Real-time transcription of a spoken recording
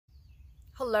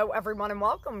Hello everyone and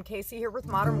welcome. Casey here with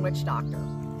Modern Witch Doctor.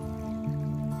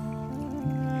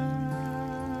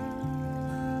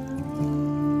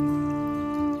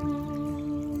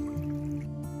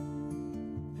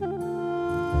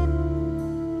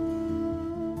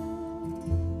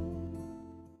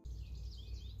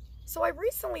 So I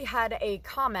recently had a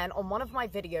comment on one of my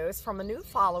videos from a new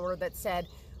follower that said,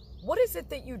 "What is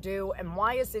it that you do and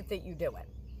why is it that you do it?"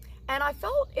 And I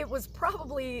felt it was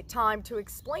probably time to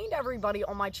explain to everybody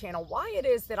on my channel why it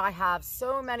is that I have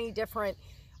so many different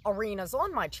arenas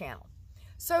on my channel.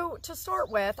 So to start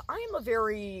with, I am a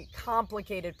very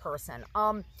complicated person.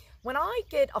 When I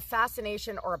get a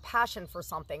fascination or a passion for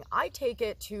something, I take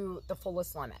it to the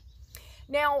fullest limit.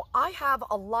 Now, I have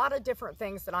a lot of different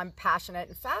things that I'm passionate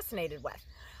and fascinated with.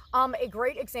 A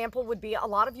great example would be, a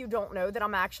lot of you don't know that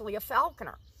I'm actually a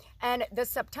falconer. And this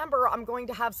September, I'm going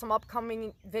to have some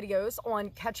upcoming videos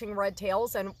on catching red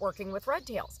tails and working with red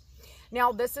tails.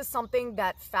 Now, this is something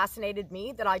that fascinated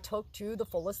me that I took to the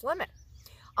fullest limit.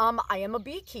 I am a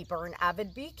beekeeper, an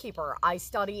avid beekeeper. I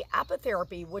study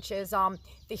apitherapy, which is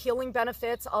the healing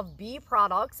benefits of bee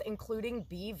products, including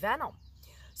bee venom.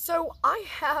 So I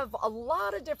have a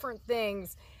lot of different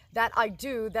things that I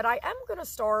do that I am going to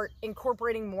start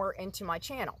incorporating more into my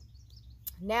channel.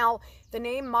 Now, the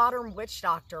name Modern Witch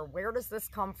Doctor, where does this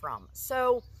come from?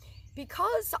 So,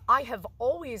 because I have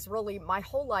always really, my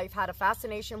whole life, had a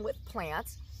fascination with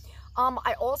plants,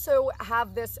 I also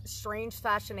have this strange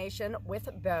fascination with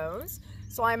bones.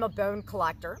 So I'm a bone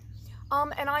collector.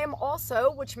 And I am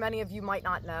also, which many of you might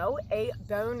not know, a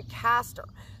bone caster.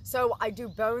 So I do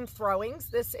bone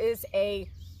throwings. This is a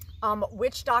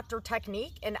witch doctor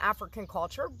technique in African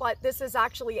culture, but this is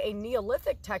actually a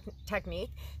Neolithic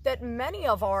technique that many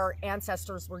of our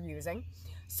ancestors were using.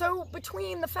 So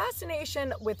between the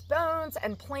fascination with bones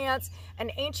and plants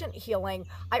and ancient healing,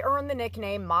 I earned the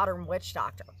nickname Modern Witch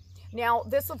Doctor. Now,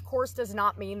 this of course does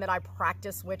not mean that I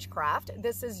practice witchcraft.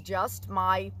 This is just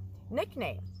my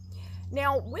nickname.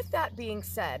 Now, with that being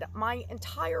said, my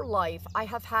entire life, I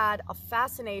have had a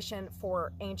fascination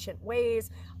for ancient ways,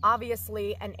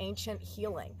 obviously, and ancient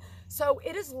healing. So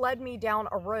it has led me down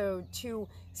a road to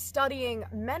studying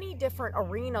many different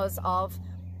arenas of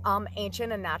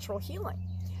ancient and natural healing.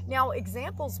 Now,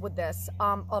 examples with this,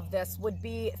 of this would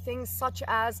be things such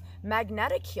as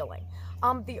magnetic healing.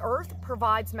 The earth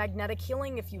provides magnetic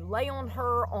healing. If you lay on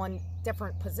her on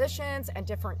different positions and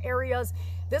different areas,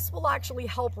 this will actually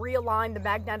help realign the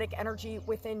magnetic energy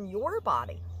within your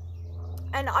body.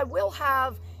 And I will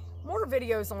have more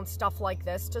videos on stuff like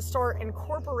this to start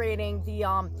incorporating the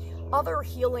other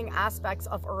healing aspects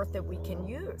of earth that we can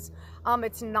use.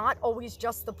 It's not always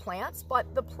just the plants,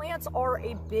 but the plants are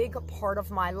a big part of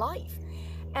my life.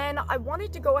 And I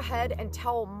wanted to go ahead and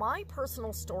tell my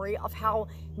personal story of how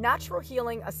natural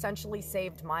healing essentially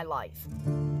saved my life.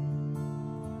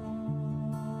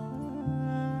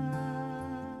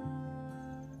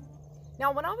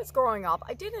 Now, when I was growing up,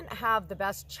 I didn't have the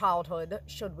best childhood,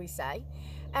 should we say.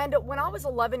 And when I was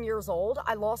 11 years old,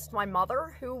 I lost my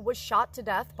mother, who was shot to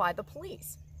death by the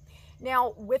police.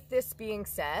 Now, with this being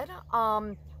said,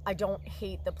 I don't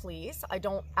hate the police. I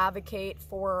don't advocate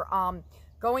for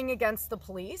going against the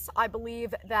police. I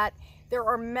believe that there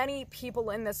are many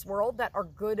people in this world that are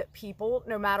good people,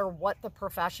 no matter what the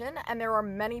profession, and there are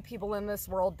many people in this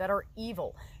world that are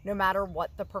evil, no matter what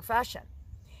the profession.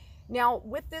 Now,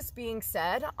 with this being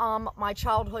said, my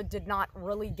childhood did not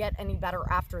really get any better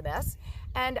after this.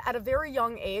 And at a very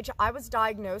young age, I was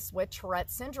diagnosed with Tourette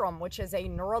syndrome, which is a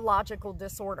neurological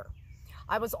disorder.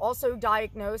 I was also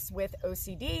diagnosed with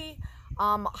OCD,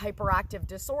 hyperactive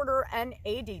disorder, and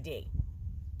ADD.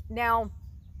 Now,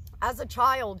 as a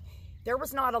child, there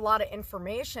was not a lot of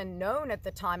information known at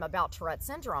the time about Tourette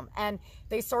syndrome. And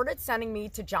they started sending me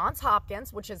to Johns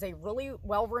Hopkins, which is a really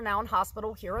well-renowned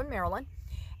hospital here in Maryland.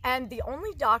 And the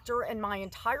only doctor in my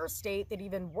entire state that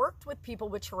even worked with people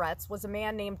with Tourette's was a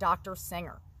man named Dr.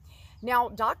 Singer. Now,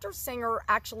 Dr. Singer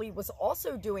actually was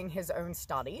also doing his own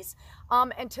studies.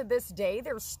 And to this day,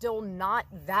 there's still not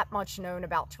that much known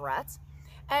about Tourette's.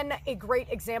 And a great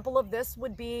example of this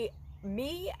would be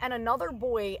me and another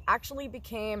boy actually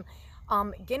became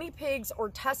guinea pigs or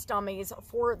test dummies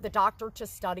for the doctor to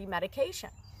study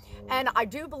medication. And I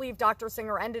do believe Dr.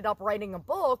 Singer ended up writing a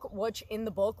book, which in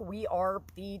the book, we are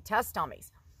the test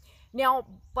dummies. Now,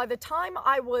 by the time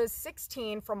I was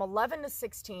 16, from 11 to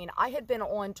 16, I had been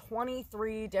on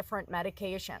 23 different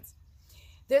medications.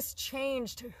 This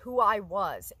changed who I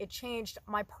was. It changed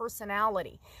my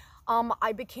personality.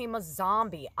 I became a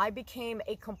zombie. I became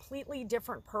a completely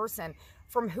different person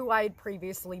from who I had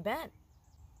previously been.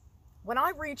 When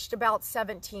I reached about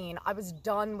 17, I was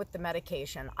done with the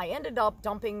medication. I ended up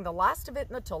dumping the last of it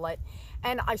in the toilet,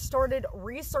 and I started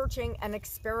researching and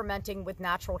experimenting with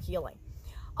natural healing.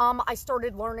 I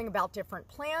started learning about different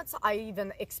plants. I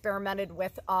even experimented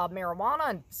with marijuana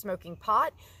and smoking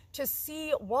pot to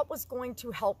see what was going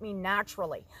to help me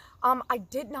naturally. I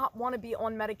did not want to be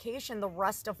on medication the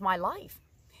rest of my life.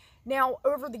 Now,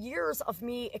 over the years of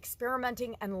me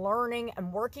experimenting and learning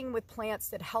and working with plants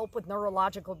that help with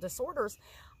neurological disorders,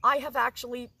 I have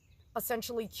actually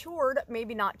essentially cured,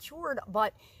 maybe not cured,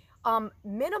 but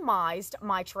minimized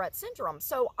my Tourette syndrome.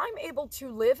 So I'm able to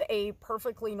live a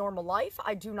perfectly normal life.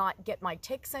 I do not get my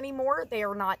tics anymore. They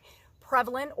are not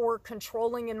prevalent or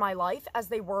controlling in my life as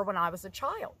they were when I was a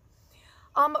child.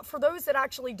 For those that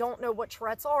actually don't know what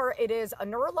Tourette's are, it is a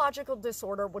neurological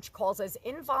disorder which causes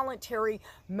involuntary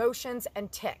motions and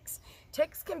tics.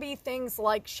 Tics can be things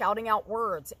like shouting out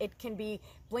words. It can be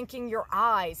blinking your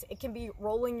eyes. It can be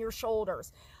rolling your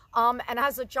shoulders. And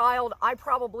as a child, I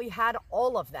probably had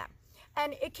all of them.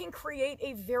 And it can create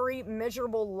a very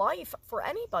miserable life for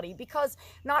anybody because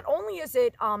not only is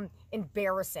it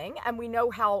embarrassing, and we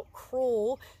know how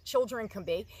cruel children can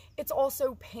be, it's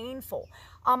also painful.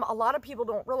 A lot of people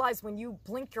don't realize when you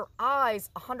blink your eyes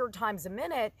 100 times a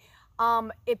minute,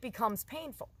 it becomes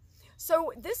painful.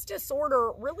 So this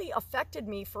disorder really affected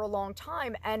me for a long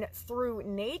time, and through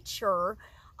nature,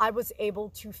 I was able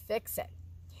to fix it.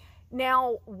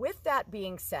 Now, with that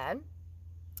being said,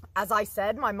 as I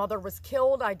said, my mother was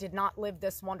killed. I did not live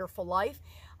this wonderful life.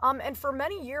 And for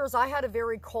many years, I had a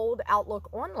very cold outlook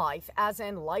on life, as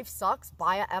in life sucks,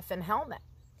 buy a effing helmet.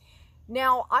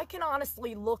 Now, I can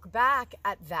honestly look back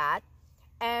at that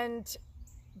and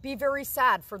be very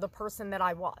sad for the person that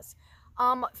I was.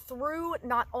 Through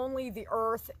not only the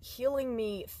earth healing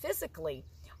me physically,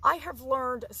 I have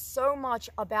learned so much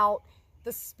about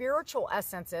the spiritual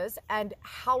essences and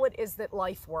how it is that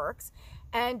life works,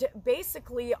 and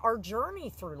basically our journey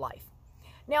through life.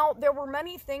 Now, there were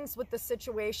many things with the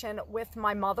situation with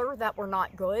my mother that were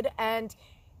not good, and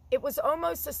it was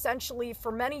almost essentially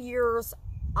for many years,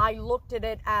 I looked at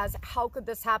it as, how could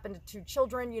this happen to two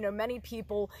children? You know, many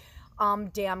people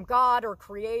damn God or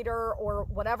creator or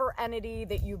whatever entity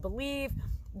that you believe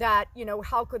that, you know,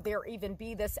 how could there even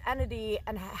be this entity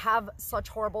and have such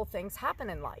horrible things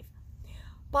happen in life?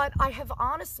 But I have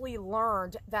honestly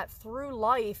learned that through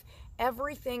life,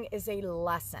 everything is a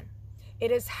lesson. It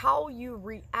is how you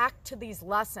react to these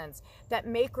lessons that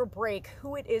make or break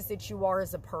who it is that you are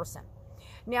as a person.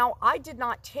 Now, I did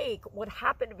not take what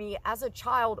happened to me as a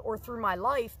child or through my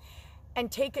life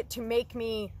and take it to make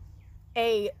me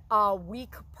a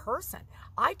weak person.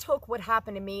 I took what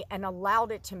happened to me and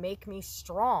allowed it to make me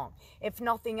strong, if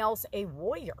nothing else, a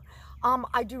warrior.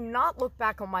 I do not look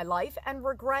back on my life and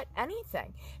regret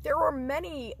anything. There are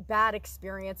many bad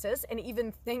experiences and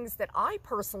even things that I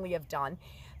personally have done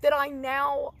that I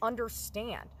now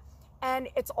understand. And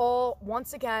it's all,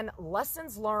 once again,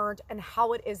 lessons learned and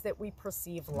how it is that we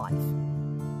perceive life.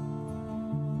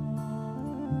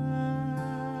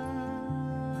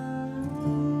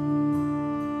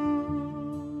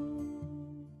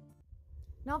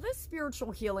 Now, this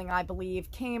spiritual healing, I believe,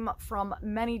 came from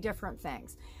many different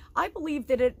things. I believe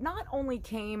that it not only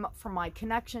came from my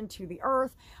connection to the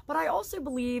earth, but I also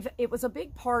believe it was a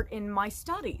big part in my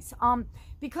studies.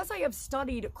 Because I have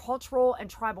studied cultural and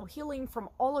tribal healing from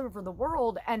all over the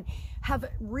world and have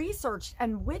researched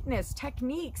and witnessed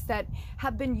techniques that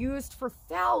have been used for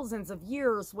thousands of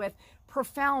years with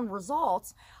profound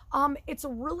results, it's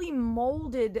really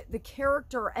molded the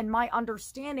character and my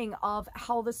understanding of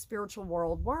how the spiritual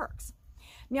world works.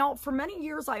 Now, for many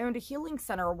years, I owned a healing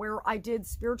center where I did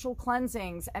spiritual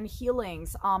cleansings and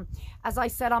healings. As I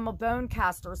said, I'm a bone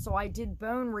caster, so I did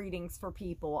bone readings for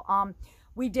people.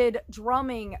 We did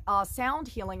drumming, sound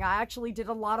healing. I actually did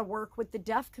a lot of work with the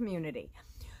deaf community.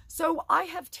 So I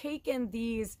have taken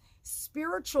these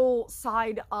spiritual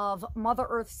side of Mother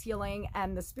Earth's healing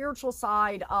and the spiritual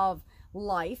side of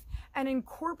life and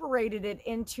incorporated it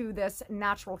into this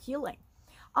natural healing.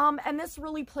 And this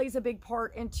really plays a big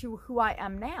part into who I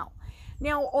am now.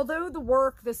 Now, although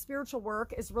the spiritual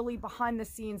work is really behind the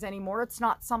scenes anymore, it's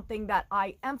not something that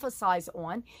I emphasize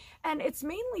on. And it's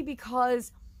mainly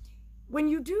because when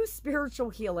you do spiritual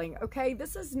healing, okay,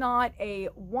 this is not a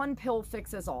one pill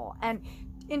fixes all. And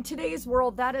in today's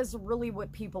world, that is really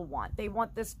what people want. They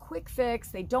want this quick fix.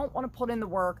 They don't want to put in the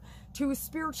work to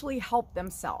spiritually help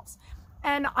themselves.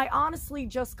 And I honestly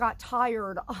just got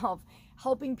tired of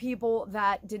helping people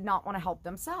that did not want to help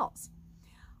themselves.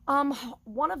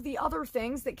 One of the other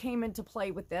things that came into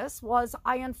play with this was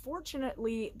I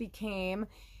unfortunately became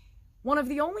one of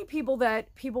the only people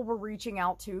that people were reaching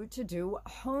out to do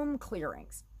home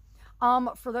clearings.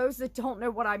 For those that don't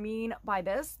know what I mean by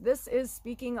this is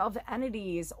speaking of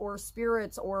entities or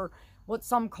spirits or what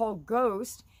some call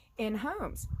ghosts in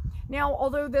homes. Now,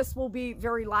 although this will be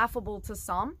very laughable to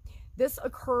some, this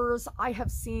occurs, I have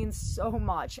seen so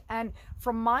much. And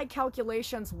from my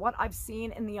calculations, what I've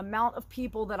seen in the amount of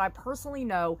people that I personally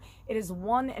know, it is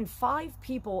 1 in 5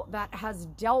 people that has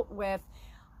dealt with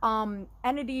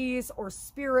entities or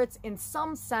spirits in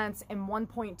some sense in one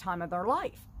point in time of their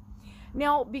life.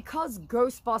 Now, because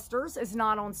Ghostbusters is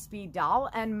not on speed dial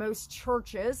and most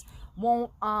churches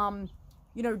won't,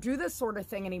 do this sort of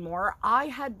thing anymore, I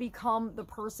had become the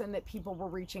person that people were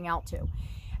reaching out to.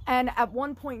 And at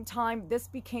one point in time, this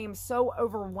became so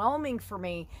overwhelming for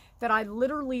me that I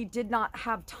literally did not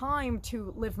have time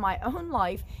to live my own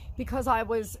life because I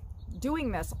was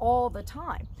doing this all the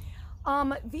time.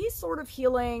 These sort of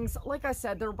healings, like I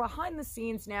said, they're behind the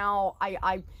scenes now.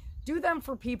 I do them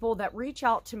for people that reach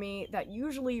out to me that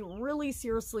usually really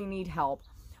seriously need help.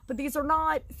 But these are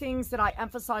not things that I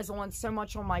emphasize on so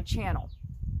much on my channel.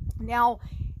 Now,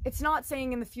 it's not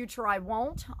saying in the future I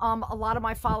won't. A lot of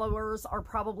my followers are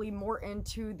probably more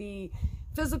into the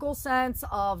physical sense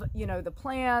of, the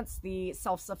plants, the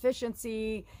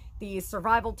self-sufficiency, the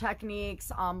survival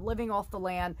techniques, living off the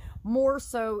land, more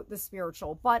so the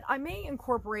spiritual. But I may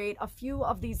incorporate a few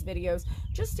of these videos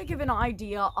just to give an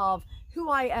idea of who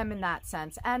I am in that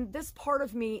sense. And this part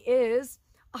of me is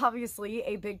obviously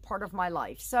a big part of my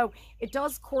life. So it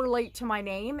does correlate to my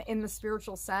name in the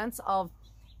spiritual sense of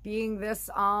being this,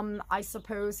 I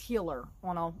suppose, healer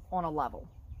on a level.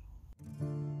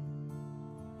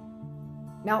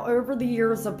 Now, over the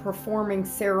years of performing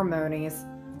ceremonies,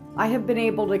 I have been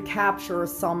able to capture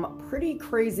some pretty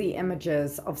crazy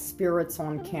images of spirits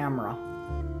on camera.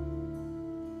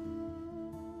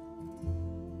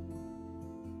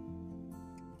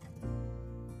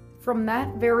 From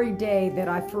that very day that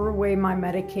I threw away my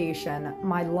medication,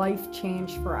 my life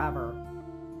changed forever.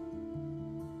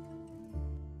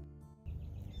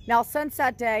 Now, since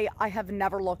that day, I have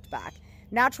never looked back.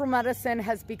 Natural medicine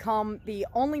has become the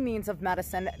only means of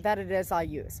medicine that it is I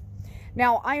use.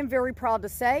 Now, I am very proud to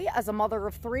say, as a mother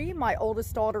of 3, my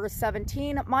oldest daughter is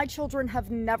 17, my children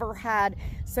have never had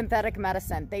synthetic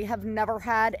medicine. They have never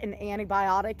had an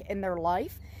antibiotic in their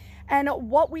life. And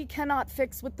what we cannot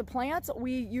fix with the plants,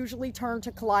 we usually turn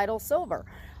to colloidal silver.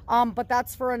 But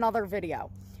that's for another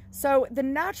video. So the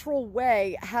natural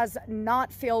way has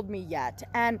not failed me yet.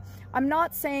 And I'm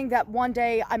not saying that one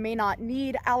day I may not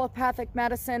need allopathic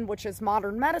medicine, which is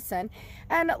modern medicine.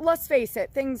 And let's face it,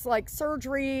 things like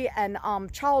surgery and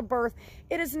childbirth,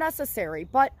 it is necessary.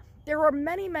 But there are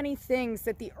many, many things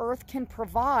that the earth can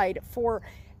provide for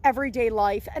everyday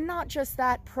life, and not just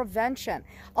that, prevention.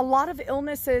 A lot of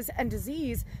illnesses and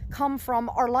disease come from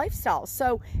our lifestyle.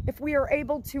 So if we are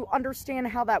able to understand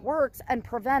how that works and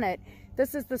prevent it,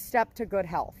 this is the step to good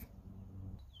health.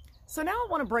 So now I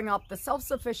want to bring up the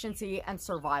self-sufficiency and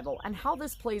survival and how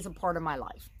this plays a part of my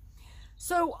life.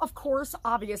 So, of course,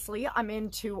 obviously, I'm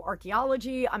into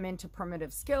archaeology, I'm into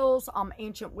primitive skills,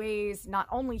 ancient ways, not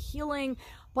only healing,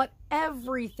 but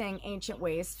everything ancient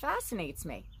ways fascinates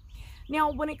me.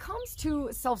 Now, when it comes to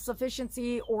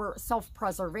self-sufficiency or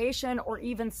self-preservation or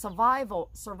even survival,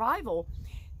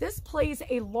 this plays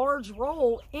a large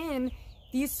role in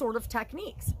these sort of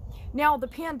techniques. Now, the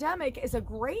pandemic is a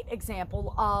great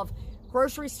example of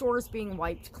grocery stores being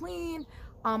wiped clean.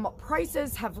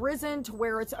 Prices have risen to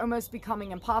where it's almost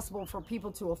becoming impossible for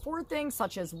people to afford things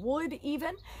such as wood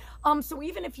even. So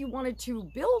even if you wanted to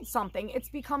build something, it's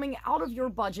becoming out of your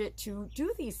budget to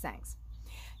do these things.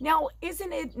 Now,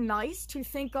 isn't it nice to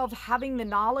think of having the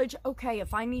knowledge, okay,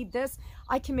 if I need this,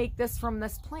 I can make this from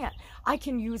this plant. I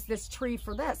can use this tree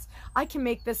for this. I can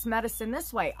make this medicine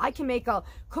this way. I can make a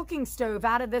cooking stove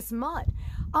out of this mud.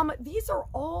 These are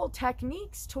all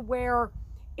techniques to where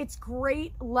it's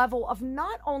great level of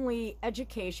not only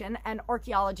education and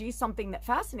archaeology, something that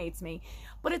fascinates me,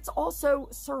 but it's also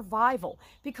survival,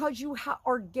 because you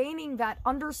are gaining that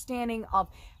understanding of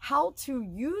how to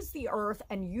use the earth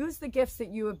and use the gifts that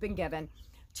you have been given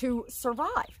to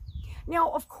survive.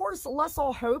 Now, of course, let's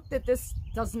all hope that this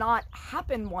does not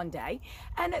happen one day,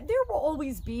 and there will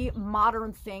always be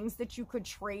modern things that you could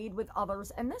trade with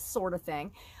others and this sort of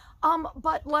thing.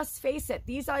 But let's face it,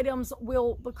 these items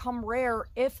will become rare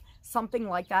if something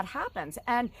like that happens.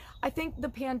 And I think the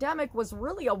pandemic was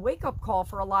really a wake-up call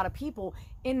for a lot of people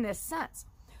in this sense.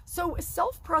 So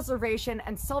self-preservation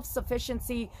and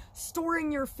self-sufficiency,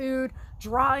 storing your food,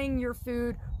 drying your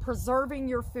food, preserving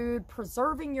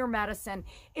your medicine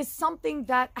is something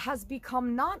that has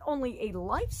become not only a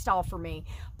lifestyle for me,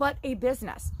 but a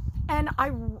business. And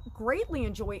I greatly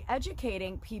enjoy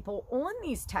educating people on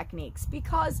these techniques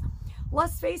because,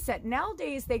 let's face it,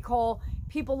 nowadays they call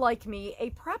people like me a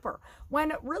prepper,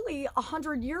 when really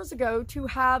 100 years ago, to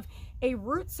have a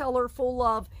root cellar full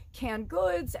of canned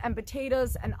goods and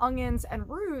potatoes and onions and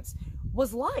roots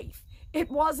was life. It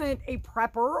wasn't a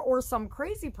prepper or some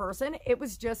crazy person. It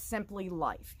was just simply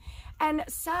life. And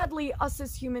sadly, us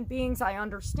as human beings, I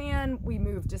understand we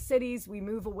move to cities, we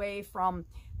move away from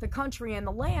the country and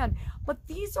the land, but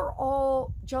these are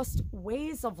all just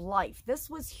ways of life. This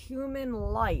was human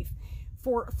life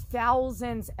for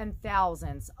thousands and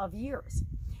thousands of years.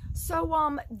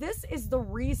 So this is the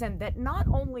reason that not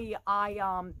only I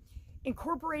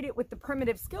incorporate it with the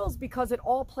primitive skills, because it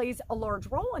all plays a large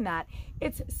role in that,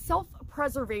 it's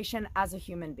self-preservation as a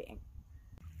human being.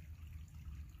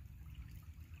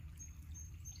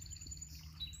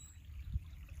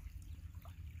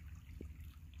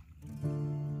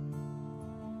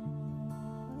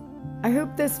 I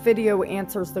hope this video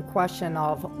answers the question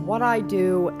of what I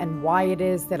do and why it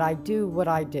is that I do what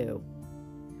I do.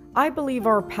 I believe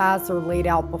our paths are laid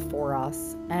out before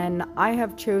us, and I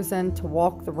have chosen to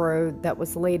walk the road that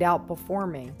was laid out before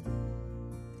me.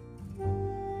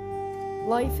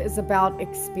 Life is about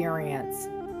experience,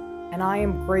 and I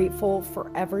am grateful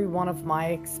for every one of my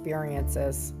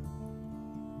experiences.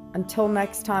 Until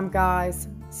next time, guys,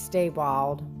 stay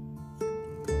wild.